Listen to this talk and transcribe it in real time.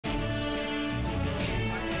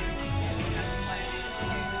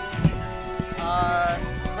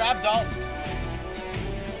Grab doll.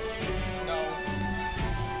 No.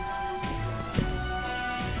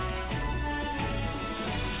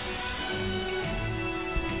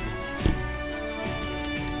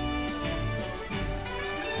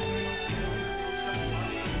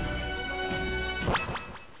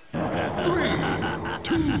 Three,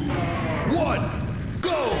 two, one,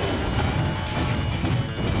 go!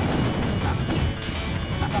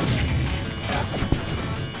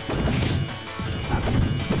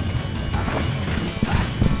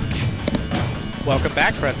 Welcome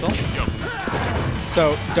back, Pretzel. Yo.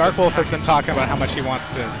 So, Darkwolf has been talking about how much he wants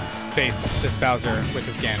to face this Bowser with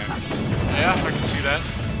his Ganon. Yeah, I can see that.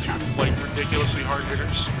 Two, like, ridiculously hard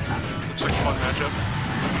hitters. Looks like a fun matchup.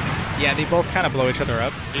 Yeah, they both kind of blow each other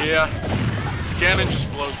up. Yeah. Ganon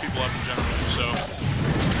just blows people up in general, so.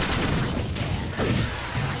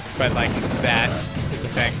 But, like, that is the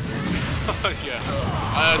thing.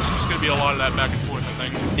 Yeah. It's just going to be a lot of that back and forth, I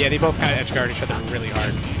think. Yeah, they both kind of edge guard each other really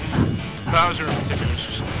hard. Bowser in particular is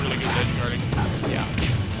just really good at edge guarding. Yeah.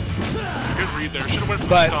 Good read there. Should have went for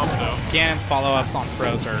But the stomp, though. Ganon's follow-ups on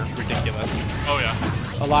throws are ridiculous. Oh, yeah.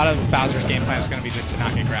 A lot of Bowser's game plan is going to be just to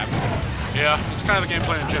not get grabbed. Yeah, it's kind of the game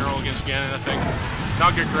plan in general against Ganon, I think.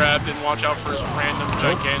 Not get grabbed and watch out for his random,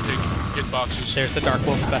 gigantic hitboxes. There's the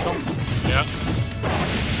Darkwolf special. Yeah.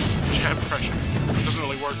 Jab pressure. Doesn't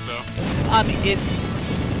really work, though. I mean,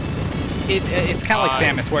 it's kind of like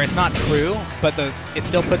Samus, where it's not true, but it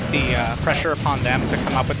still puts the pressure upon them to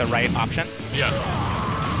come up with the right option. Yeah.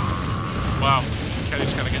 Wow.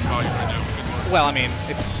 Kenny's kind of getting volume right now. Well, I mean,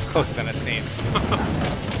 it's closer than it seems.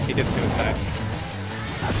 He did suicide.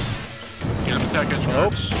 Get him attack edge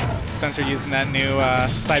guards. Spencer using that new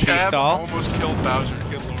side B Jab stall. almost killed Bowser.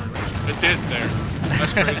 Good lord. It did there.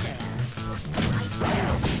 That's crazy.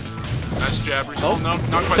 Nice jab result. No,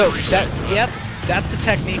 not quite So the reset. yep, that's the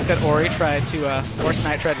technique that Ori tried to, or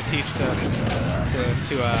Snide tried to teach to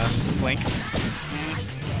Link.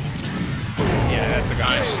 Yeah, that's a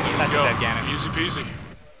guy. Nice. There That's we a go. dead Ganon. Easy peasy.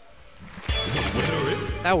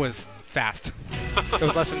 That was fast. It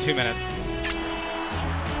was less than 2 minutes.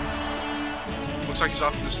 Looks like he's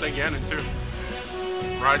off to stay Ganon too.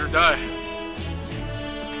 Ride or die.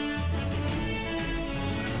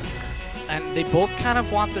 And they both kind of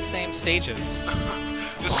want the same stages.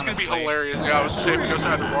 This is going to be hilarious. Yeah, I was saying if it goes to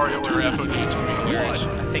either Mario or FOD, it's going to be hilarious.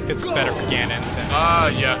 I think this is better for Ganon than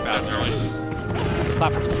Yeah, Bowser. definitely. The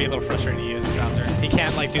platforms can be a little frustrating to use with Bowser. He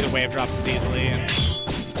can't like do the wave drops as easily, and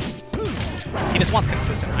he just wants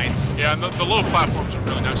consistent heights. Yeah, and the low platforms are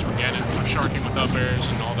really nice for Ganon. Sharking with up airs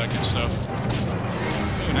and all that good stuff.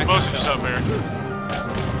 Ooh, nice Mostly touch just up air.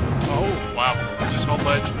 Oh, wow. Just hold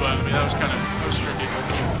ledge, but I mean, that was tricky.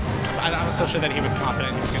 I was so sure that he was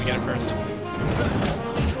confident he was going to get it first.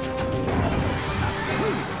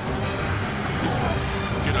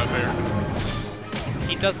 Good up air.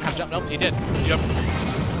 He doesn't have jump. Nope, he did. Yep.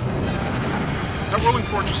 That rolling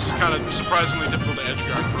fortress is kind of surprisingly difficult to edge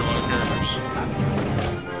guard for a lot of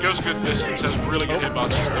characters. Goes good distance, has really good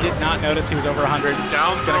hitboxes though. Did not notice he was over 100.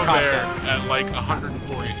 Down It's throw gonna cost there him. at like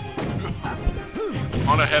 140.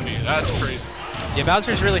 On a heavy, that's crazy. Yeah,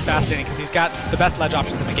 Bowser's really fascinating because he's got the best ledge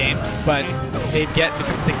options in the game, but they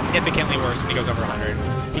become significantly worse when he goes over 100.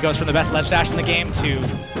 He goes from the best ledge dash in the game to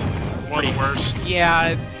One of the worst. Yeah,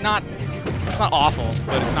 it's not awful,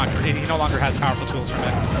 but it's not great. He no longer has powerful tools from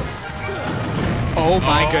it. Oh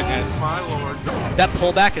my goodness. Oh my lord. That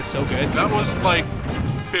pullback is so good. That was like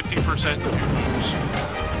 50% of two moves.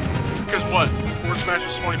 Because what? Forward smash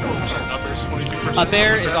is 24%, up air is 22%. Up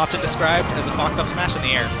air is often described as a fox up smash in the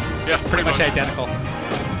air. Yeah, it's pretty much identical.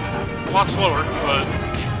 A lot slower, but...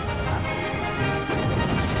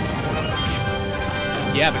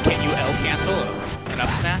 Yeah, but can you L cancel an up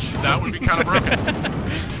smash? That would be kind of broken.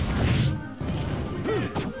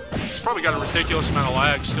 It's probably got a ridiculous amount of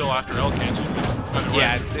lag still after L cancel.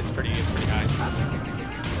 Yeah, it's pretty high.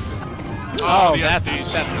 Oh,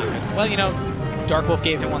 that's not good. Well, you know, Darkwolf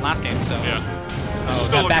gave him one last game, so. Yeah. Oh,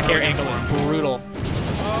 that back air angle is brutal.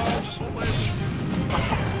 Oh, just hold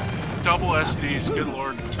ledge. Double SDs, good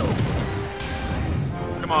lord.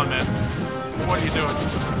 Come on, man. What are you doing?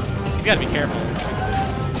 He's got to be careful.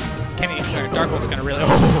 Darkwolf's going to really...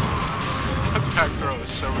 That back throw is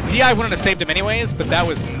so ridiculous. DI wouldn't have saved him anyways, but that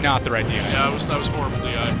was not the right DI. Yeah, that was horrible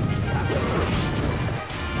DI.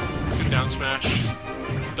 Good down smash.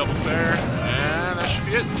 Double fair, and that should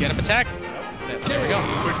be it. Get him attack. There we go.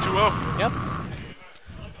 Quick 2-0. Yep.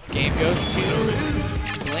 Game goes to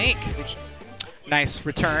Blink. Nice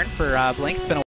return for Blink. It's been a